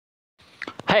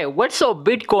Hey, what's up,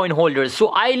 Bitcoin holders? So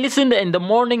I listened in the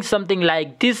morning something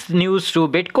like this news to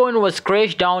Bitcoin was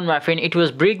crashed down, my friend. It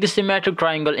was break the symmetric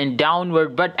triangle in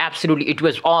downward, but absolutely it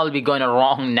was all be going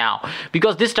wrong now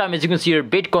because this time, as you can see here,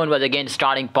 Bitcoin was again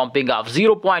starting pumping up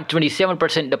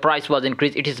 0.27%. The price was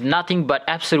increased. It is nothing but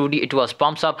absolutely it was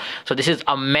pumps up. So this is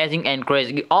amazing and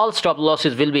crazy. All stop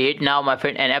losses will be hit now, my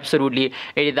friend, and absolutely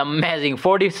it is amazing.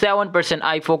 47%.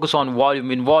 I focus on volume.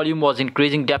 When volume was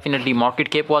increasing, definitely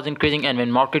market cap was increasing, and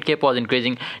when market cap was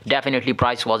increasing, definitely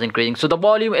price was increasing. So the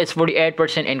volume is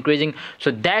 48% increasing. So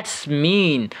that's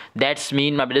mean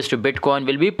my brothers to Bitcoin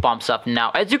will be pumps up now.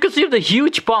 As you can see the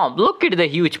huge pump, look at the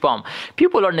huge pump.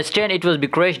 People understand it was be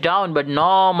crashed down, but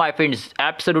no, my friends,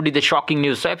 absolutely the shocking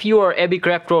news. So if you are a big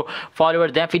crypto follower,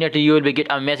 definitely you will be get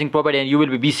amazing profit and you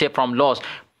will be safe from loss.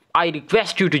 I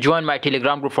request you to join my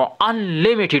Telegram group for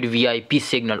unlimited VIP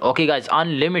signal. Okay guys,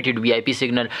 unlimited VIP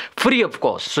signal, free of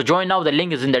course. So join now, the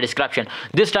link is in the description.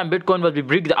 This time Bitcoin will be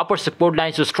break the upper support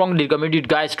line, so strongly recommended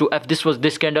guys to, if this was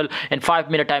this candle in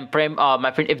 5-minute time frame, my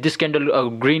friend, if this candle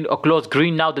green or close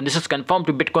green now, then this is confirmed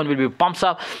to Bitcoin will be pumps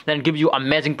up, then give you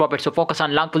amazing profit. So focus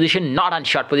on long position, not on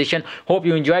short position. Hope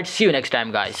you enjoyed. See you next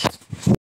time guys.